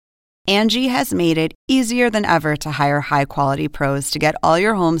Angie has made it easier than ever to hire high-quality pros to get all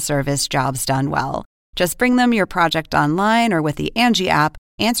your home service jobs done well. Just bring them your project online or with the Angie app,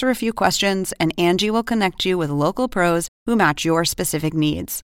 answer a few questions, and Angie will connect you with local pros who match your specific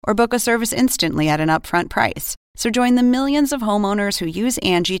needs. Or book a service instantly at an upfront price. So join the millions of homeowners who use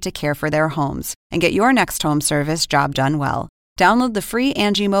Angie to care for their homes and get your next home service job done well. Download the free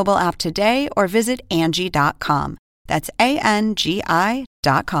Angie mobile app today or visit Angie.com. That's ANGI.com.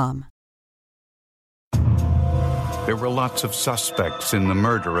 There were lots of suspects in the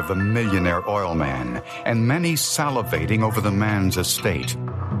murder of a millionaire oil man, and many salivating over the man's estate.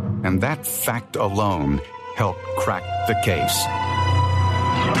 And that fact alone helped crack the case.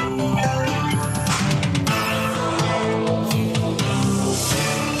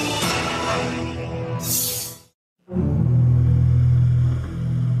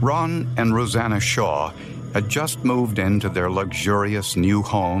 Ron and Rosanna Shaw had just moved into their luxurious new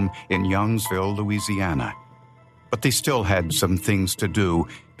home in Youngsville, Louisiana. But they still had some things to do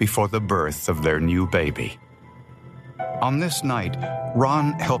before the birth of their new baby. On this night,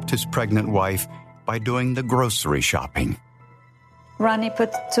 Ron helped his pregnant wife by doing the grocery shopping. Ronnie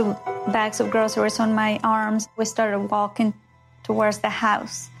put 2 bags of groceries on my arms. We started walking towards the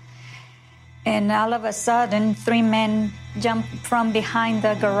house. And all of a sudden, 3 men jumped from behind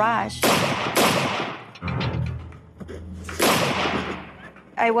the garage.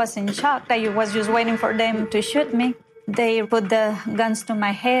 I was in shock. I was just waiting for them to shoot me. They put the guns to my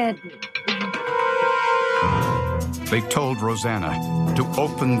head. They told Rosanna to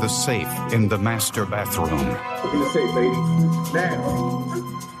open the safe in the master bathroom. Open the safe, lady. Now.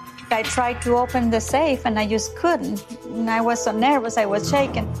 I tried to open the safe, and I just couldn't. And I was so nervous, I was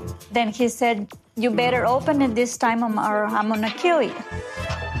shaking. Then he said, "You better open it this time or I'm going to kill you."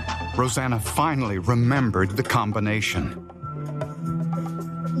 Rosanna finally remembered the combination.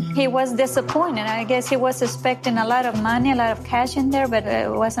 He was disappointed. I guess he was expecting a lot of money, a lot of cash in there, but it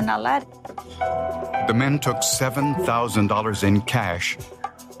wasn't a lot. The men took $7,000 in cash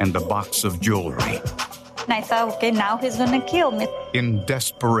and a box of jewelry. And I thought, okay, now he's going to kill me. In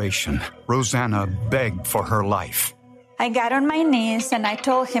desperation, Rosanna begged for her life. I got on my knees and I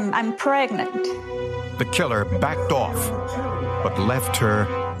told him, "I'm pregnant." The killer backed off, but left her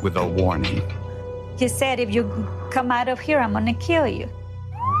with a warning. He said, "If you come out of here, I'm going to kill you."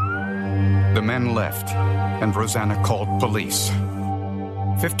 The men left, and Rosanna called police.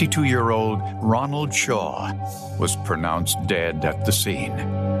 52-year-old Ronald Shaw was pronounced dead at the scene.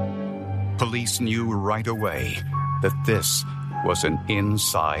 Police knew right away that this was an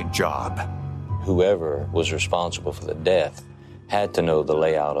inside job. Whoever was responsible for the death had to know the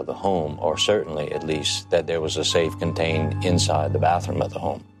layout of the home, or certainly at least that there was a safe contained inside the bathroom of the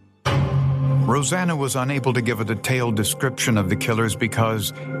home. Rosanna was unable to give a detailed description of the killers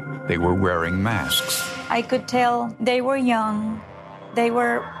because they were wearing masks. I could tell they were young, they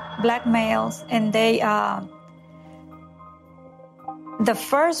were black males, and the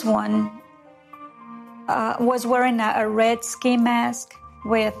first one was wearing a red ski mask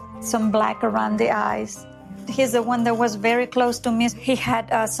with some black around the eyes. He's the one that was very close to me. He had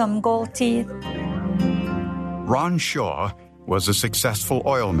some gold teeth. Ron Shaw was a successful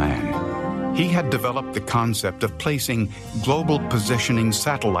oil man. He had developed the concept of placing global positioning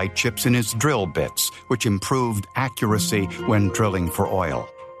satellite chips in his drill bits, which improved accuracy when drilling for oil.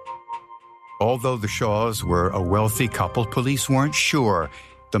 Although the Shaws were a wealthy couple, police weren't sure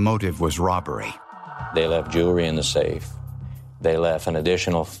the motive was robbery. They left jewelry in the safe. They left an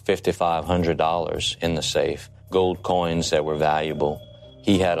additional $5,500 in the safe, gold coins that were valuable.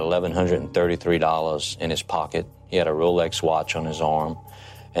 He had $1,133 in his pocket. He had a Rolex watch on his arm,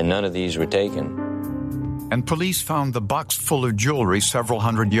 and none of these were taken. And police found the box full of jewelry several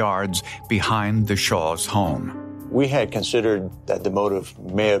hundred yards behind the Shaws' home. We had considered that the motive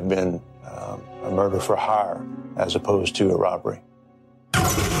may have been a murder for hire as opposed to a robbery.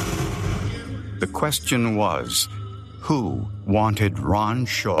 The question was, who wanted Ron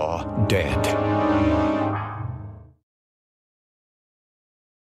Shaw dead?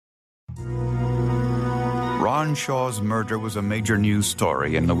 Ron Shaw's murder was a major news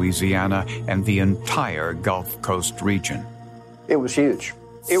story in Louisiana and the entire Gulf Coast region. It was huge.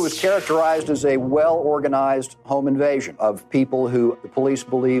 It was characterized as a well-organized home invasion of people who the police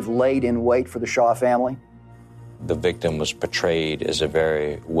believe laid in wait for the Shaw family. The victim was portrayed as a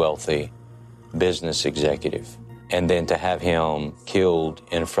very wealthy business executive. And then to have him killed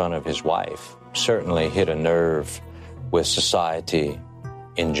in front of his wife certainly hit a nerve with society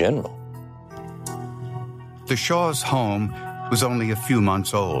in general. The Shaws' home was only a few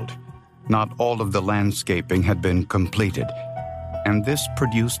months old. Not all of the landscaping had been completed. and this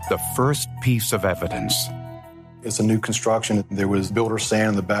produced the first piece of evidence. It's a new construction. There was builder sand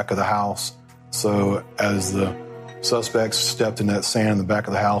in the back of the house. So as the suspects stepped in that sand in the back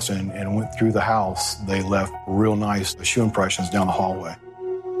of the house and went through the house, they left real nice shoe impressions down the hallway.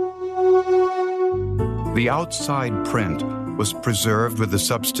 The outside print was preserved with a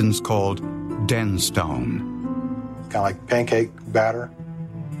substance called denstone. Kind of like pancake batter.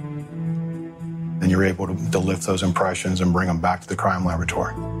 Then you're able to lift those impressions and bring them back to the crime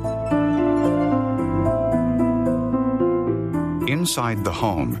laboratory. Inside the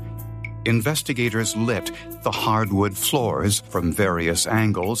home, investigators lit the hardwood floors from various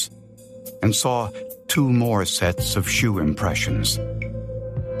angles and saw 2 more sets of shoe impressions.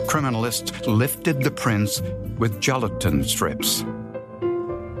 Criminalists lifted the prints with gelatin strips.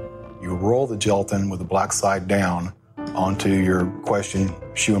 You roll the gelatin with the black side down onto your questioned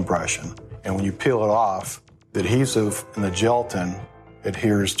shoe impression. And when you peel it off, the adhesive in the gelatin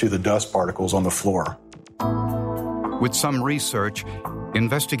adheres to the dust particles on the floor. With some research,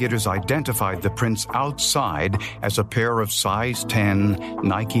 investigators identified the prints outside as a pair of size 10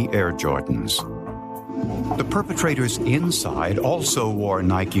 Nike Air Jordans. The perpetrators inside also wore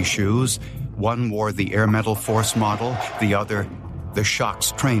Nike shoes. One wore the Air Metal Force model, the other the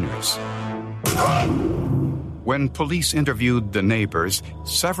Shox trainers. When police interviewed the neighbors,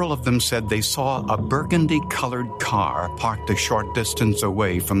 several of them said they saw a burgundy-colored car parked a short distance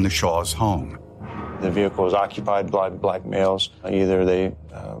away from the Shaws' home. The vehicle was occupied by black males. Either they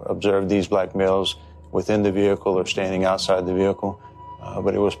observed these black males within the vehicle or standing outside the vehicle.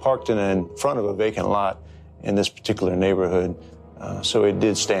 But it was parked in front of a vacant lot in this particular neighborhood, so it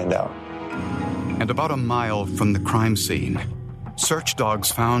did stand out. And about a mile from the crime scene, search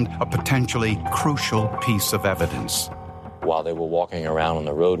dogs found a potentially crucial piece of evidence. While they were walking around on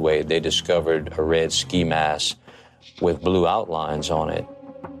the roadway, they discovered a red ski mask with blue outlines on it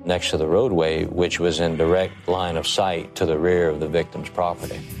next to the roadway, which was in direct line of sight to the rear of the victim's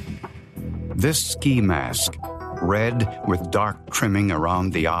property. This ski mask, red with dark trimming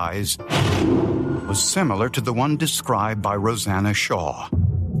around the eyes, was similar to the one described by Rosanna Shaw.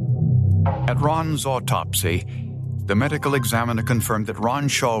 At Ron's autopsy, the medical examiner confirmed that Ron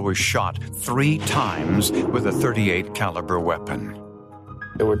Shaw was shot 3 times with a .38 caliber weapon.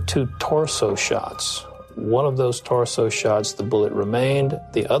 There were 2 torso shots. One of those torso shots, the bullet remained.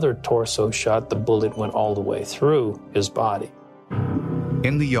 The other torso shot, the bullet went all the way through his body.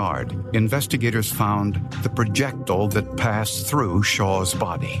 In the yard, investigators found the projectile that passed through Shaw's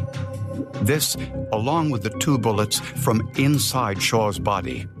body. This, along with the 2 bullets from inside Shaw's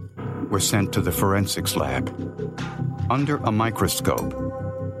body, were sent to the forensics lab. Under a microscope,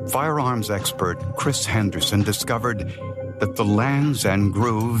 firearms expert Chris Henderson discovered that the lands and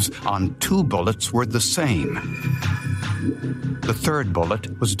grooves on 2 bullets were the same. The 3rd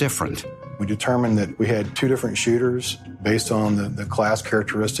bullet was different. We determined that we had 2 different shooters based on the class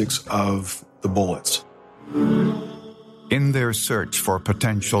characteristics of the bullets. In their search for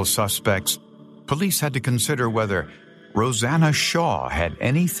potential suspects, police had to consider whether Rosanna Shaw had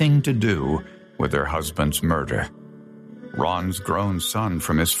anything to do with her husband's murder. Ron's grown son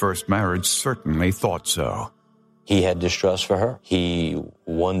from his first marriage certainly thought so. He had distrust for her. He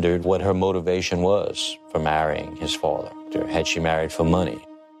wondered what her motivation was for marrying his father. Had she married for money?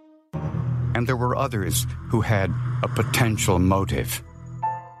 And there were others who had a potential motive.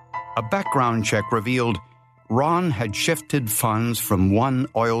 A background check revealed Ron had shifted funds from one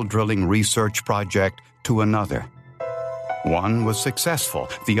oil drilling research project to another. One was successful,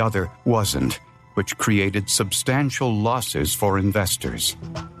 the other wasn't, which created substantial losses for investors.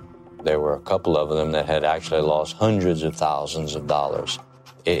 There were a couple of them that had actually lost hundreds of thousands of dollars.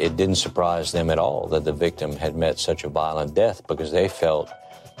 It didn't surprise them at all that the victim had met such a violent death because they felt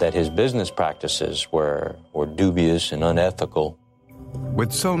that his business practices were dubious and unethical.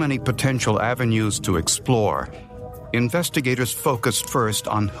 With so many potential avenues to explore, investigators focused first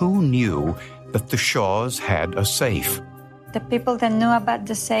on who knew that the Shaws had a safe. The people that knew about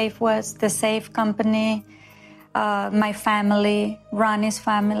the safe was the safe company, my family, Ronnie's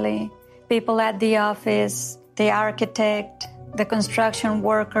family, people at the office, the architect, the construction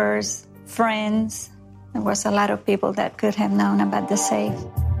workers, friends. There was a lot of people that could have known about the safe.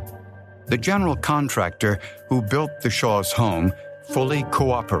 The general contractor who built the Shaws' home fully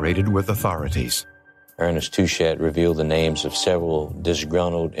cooperated with authorities. Ernest Touchette revealed the names of several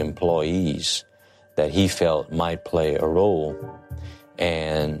disgruntled employees that he felt might play a role,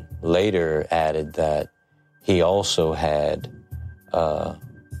 and later added that he also had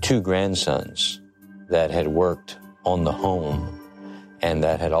 2 grandsons that had worked on the home and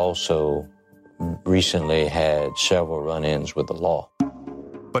that had also recently had several run-ins with the law.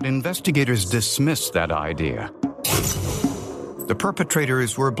 But investigators dismissed that idea. The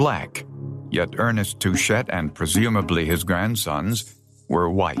perpetrators were black, yet Ernest Touchette and presumably his grandsons were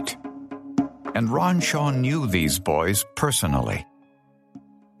white. And Ron Shaw knew these boys personally.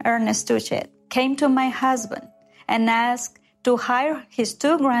 Ernest Touchette came to my husband and asked to hire his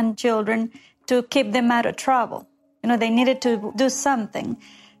 2 grandchildren to keep them out of trouble. They needed to do something.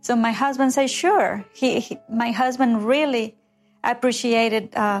 So my husband said, sure. My husband really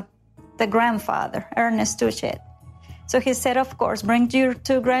appreciated the grandfather, Ernest Touchette. So he said, of course, bring your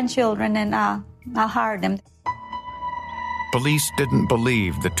 2 grandchildren and I'll hire them. Police didn't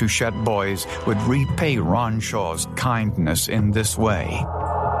believe the Touchette boys would repay Ron Shaw's kindness in this way.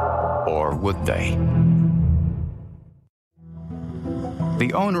 Or would they?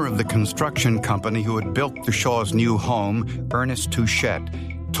 The owner of the construction company who had built the Shaws' new home, Ernest Touchette,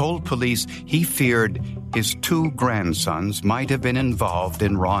 told police he feared his 2 grandsons might have been involved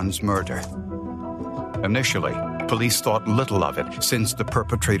in Ron's murder. Initially, police thought little of it since the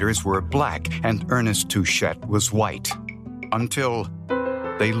perpetrators were black and Ernest Touchette was white. Until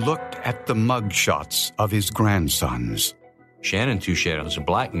they looked at the mugshots of his grandsons. Shannon Touchette was a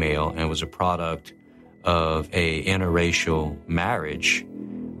black male and was a product of a interracial marriage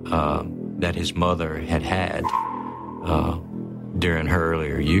that his mother had during her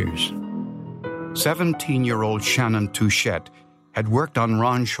earlier years. 17-year-old Shannon Touchette had worked on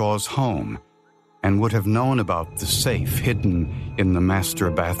Ron Shaw's home and would have known about the safe hidden in the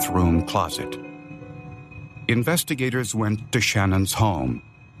master bathroom closet. Investigators went to Shannon's home.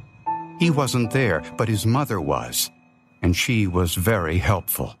 He wasn't there, but his mother was, and she was very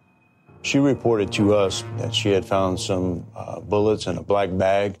helpful. She reported to us that she had found some bullets in a black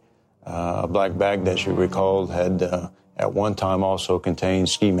bag that she recalled had at one time also contained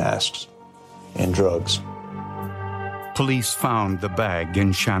ski masks and drugs. Police found the bag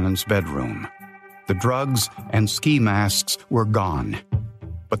in Shannon's bedroom. The drugs and ski masks were gone,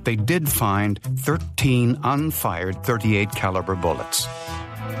 but they did find 13 unfired .38 caliber bullets.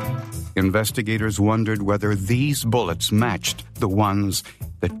 Investigators wondered whether these bullets matched the ones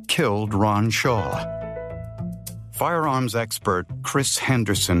that killed Ron Shaw. Firearms expert Chris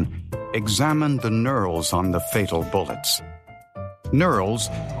Henderson examined the knurls on the fatal bullets. Knurls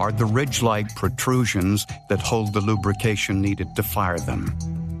are the ridge-like protrusions that hold the lubrication needed to fire them.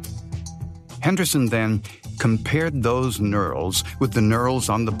 Henderson then compared those knurls with the knurls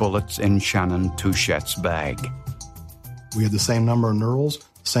on the bullets in Shannon Touchette's bag. We had the same number of knurls,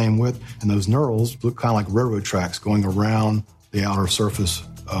 same width, and those knurls look kind of like railroad tracks going around the outer surface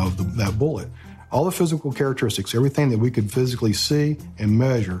of that bullet. All the physical characteristics, everything that we could physically see and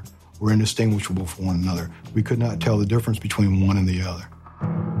measure, were indistinguishable from one another. We could not tell the difference between one and the other.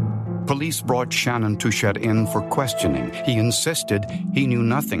 Police brought Shannon Touchette in for questioning. He insisted he knew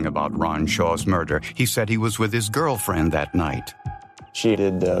nothing about Ron Shaw's murder. He said he was with his girlfriend that night. She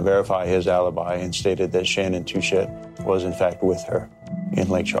did verify his alibi and stated that Shannon Touchette was in fact with her in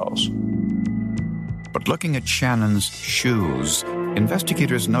Lake Charles. But looking at Shannon's shoes,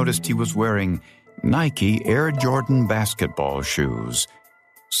 investigators noticed he was wearing Nike Air Jordan basketball shoes,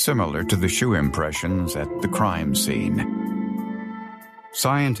 similar to the shoe impressions at the crime scene.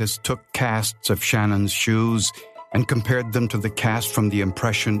 Scientists took casts of Shannon's shoes and compared them to the cast from the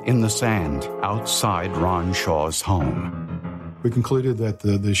impression in the sand outside Ron Shaw's home. We concluded that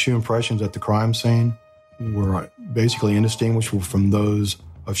the shoe impressions at the crime scene were basically indistinguishable from those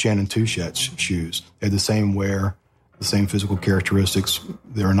of Shannon Touchette's shoes. They had the same wear, the same physical characteristics.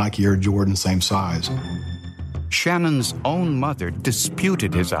 They were Nike Air Jordan, same size. Shannon's own mother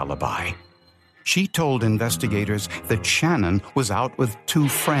disputed his alibi. She told investigators that Shannon was out with 2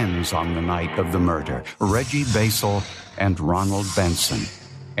 friends on the night of the murder, Reggie Basel and Ronald Benson,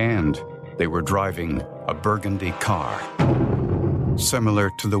 and they were driving a burgundy car,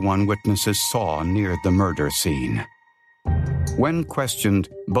 similar to the one witnesses saw near the murder scene. When questioned,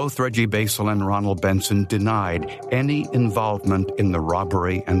 both Reggie Basel and Ronald Benson denied any involvement in the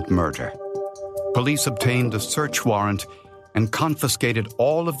robbery and murder. Police obtained a search warrant and confiscated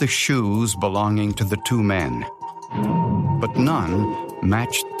all of the shoes belonging to the 2 men. But none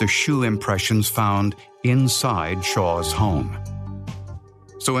matched the shoe impressions found inside Shaw's home.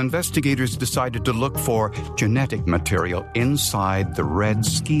 So investigators decided to look for genetic material inside the red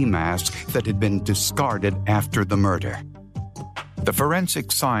ski mask that had been discarded after the murder. The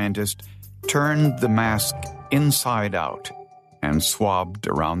forensic scientist turned the mask inside out and swabbed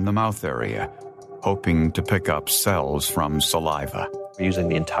around the mouth area, hoping to pick up cells from saliva. We're using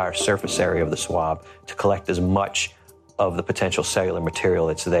the entire surface area of the swab to collect as much of the potential cellular material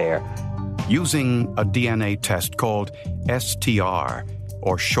that's there. Using a DNA test called STR,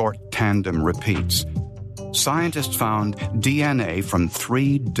 or short tandem repeats, scientists found DNA from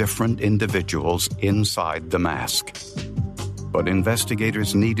 3 different individuals inside the mask. But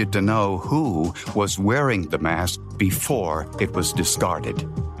investigators needed to know who was wearing the mask before it was discarded.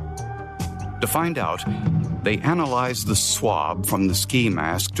 To find out, they analyzed the swab from the ski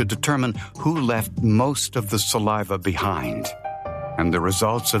mask to determine who left most of the saliva behind. And the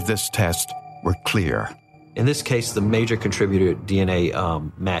results of this test were clear. In this case, the major contributor DNA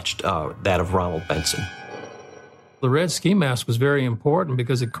matched that of Ronald Benson. The red ski mask was very important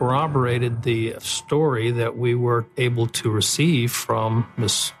because it corroborated the story that we were able to receive from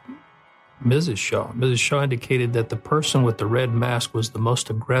Mrs. Shaw. Mrs. Shaw indicated that the person with the red mask was the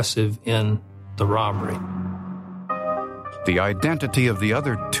most aggressive in the robbery. The identity of the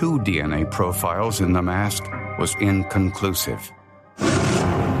other 2 DNA profiles in the mask was inconclusive.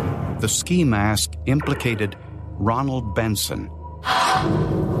 The ski mask implicated Ronald Benson.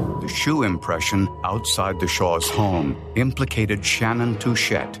 The shoe impression outside the Shaws' home implicated Shannon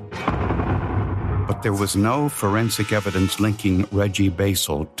Touchette. But there was no forensic evidence linking Reggie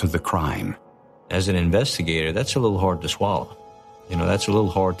Basel to the crime. As an investigator, that's a little hard to swallow. That's a little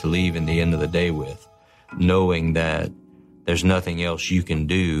hard to leave in the end of the day with, knowing that there's nothing else you can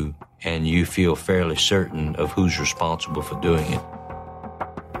do and you feel fairly certain of who's responsible for doing it.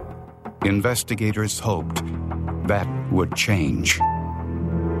 Investigators hoped that would change.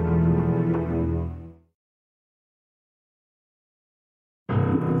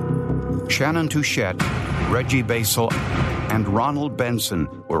 Shannon Touchette, Reggie Basel, and Ronald Benson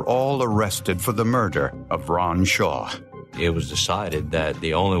were all arrested for the murder of Ron Shaw. It was decided that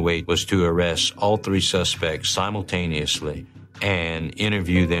the only way was to arrest all 3 suspects simultaneously and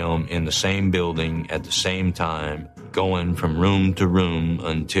interview them in the same building at the same time, going from room to room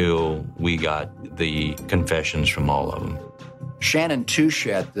until we got the confessions from all of them. Shannon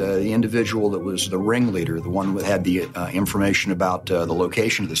Touchette, the individual that was the ringleader, the one that had the information about the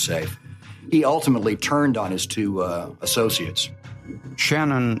location of the safe, he ultimately turned on his 2 associates.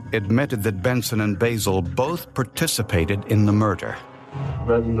 Shannon admitted that Benson and Basel both participated in the murder.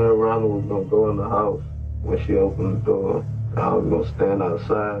 Reginald Ronald was going to go in the house. When she opened the door, I was going to stand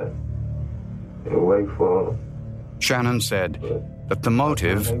outside and wait for him. Shannon said that the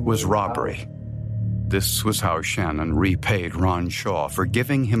motive was robbery. This was how Shannon repaid Ron Shaw for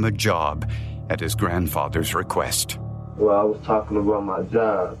giving him a job at his grandfather's request. Well, I was talking about my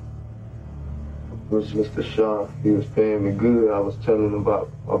job. Which Mr. Shaw, he was paying me good. I was telling him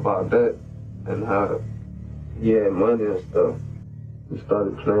about that and how he had money and stuff. We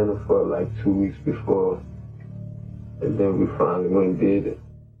started planning for like 2 weeks before, and then we finally went and did it.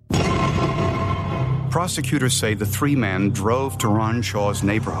 Prosecutors say the 3 men drove to Ron Shaw's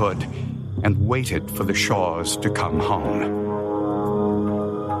neighborhood and waited for the Shaws to come home.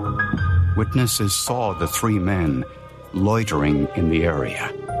 Witnesses saw the 3 men loitering in the area.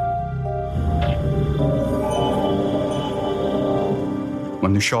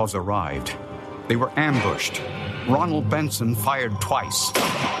 When the Shaws arrived, they were ambushed. Ronald Benson fired twice.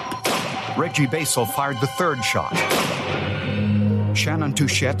 Reggie Basel fired the 3rd shot. Shannon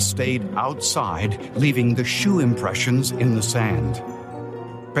Touchette stayed outside, leaving the shoe impressions in the sand.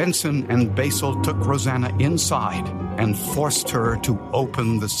 Benson and Basel took Rosanna inside and forced her to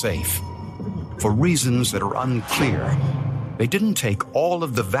open the safe. For reasons that are unclear, they didn't take all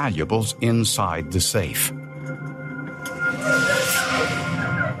of the valuables inside the safe.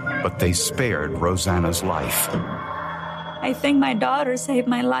 But they spared Rosanna's life. I think my daughter saved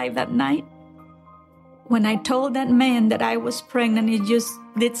my life that night. When I told that man that I was pregnant, he just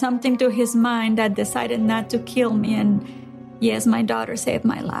did something to his mind that decided not to kill me. And yes, my daughter saved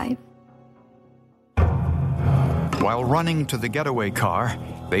my life. While running to the getaway car,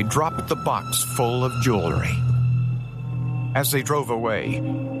 they dropped the box full of jewelry. As they drove away,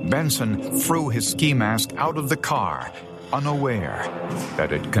 Benson threw his ski mask out of the car, unaware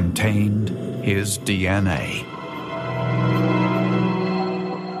that it contained his DNA.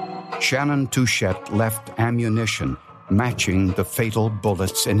 Shannon Touchette left ammunition matching the fatal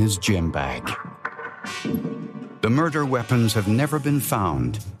bullets in his gym bag. The murder weapons have never been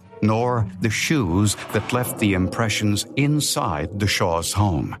found, nor the shoes that left the impressions inside the Shaws'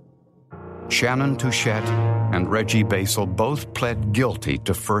 home. Shannon Touchette and Reggie Basel both pled guilty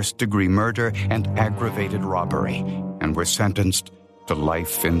to first-degree murder and aggravated robbery and were sentenced to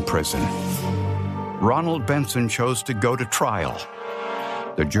life in prison. Ronald Benson chose to go to trial.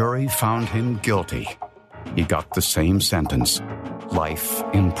 The jury found him guilty. He got the same sentence, life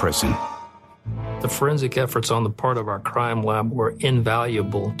in prison. The forensic efforts on the part of our crime lab were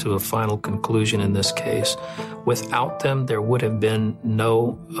invaluable to a final conclusion in this case. Without them, there would have been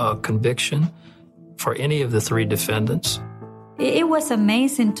no conviction for any of the three defendants. It was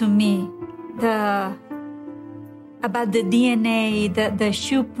amazing to me about the DNA, the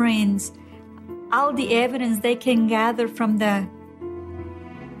shoe prints, all the evidence they can gather from the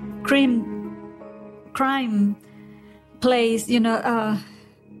crime place,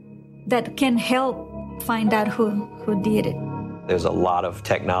 that can help find out who did it. There's a lot of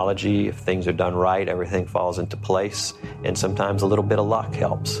technology. If things are done right, everything falls into place, and sometimes a little bit of luck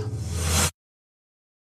helps.